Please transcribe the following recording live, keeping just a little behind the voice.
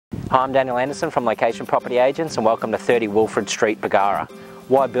Hi, I'm Daniel Anderson from Location Property Agents and welcome to 30 Wilfred Street, Bargara.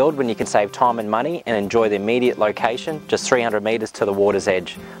 Why build when you can save time and money and enjoy the immediate location just 300 metres to the water's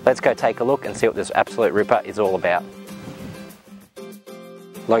edge? Let's go take a look and see what this absolute ripper is all about.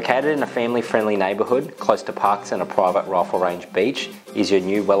 Located in a family-friendly neighbourhood close to parks and a private rifle range beach is your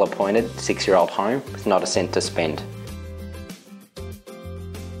new well-appointed 6-year-old home with not a cent to spend.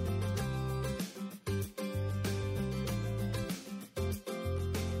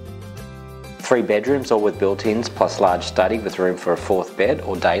 Three bedrooms, all with built-ins, plus large study with room for a fourth bed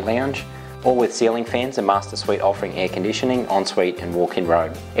or day lounge, all with ceiling fans and master suite offering air conditioning, ensuite and walk-in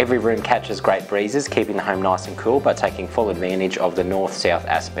robe. Every room catches great breezes, keeping the home nice and cool by taking full advantage of the north-south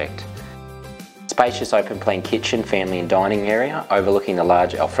aspect. Spacious open-plan kitchen, family and dining area, overlooking the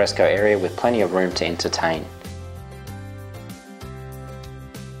large alfresco area with plenty of room to entertain.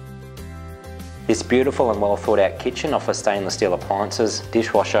 This beautiful and well thought out kitchen offers stainless steel appliances,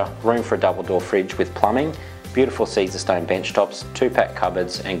 dishwasher, room for a double door fridge with plumbing, beautiful Caesar stone bench tops, 2-pack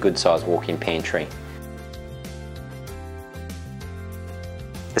cupboards and good sized walk-in pantry.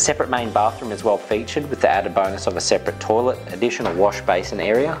 The separate main bathroom is well featured with the added bonus of a separate toilet, additional wash basin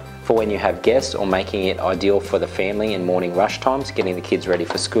area for when you have guests, or making it ideal for the family in morning rush times, getting the kids ready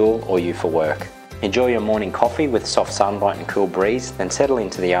for school or you for work. Enjoy your morning coffee with soft sunlight and cool breeze, then settle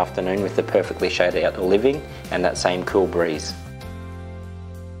into the afternoon with the perfectly shaded outdoor living and that same cool breeze.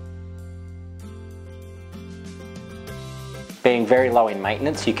 Being very low in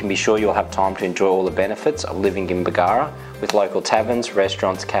maintenance, you can be sure you'll have time to enjoy all the benefits of living in Bargara with local taverns,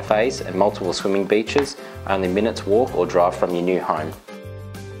 restaurants, cafes and multiple swimming beaches, only minutes walk or drive from your new home.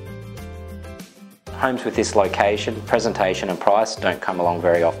 Homes with this location, presentation and price don't come along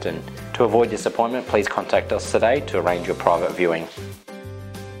very often. To avoid disappointment, please contact us today to arrange your private viewing.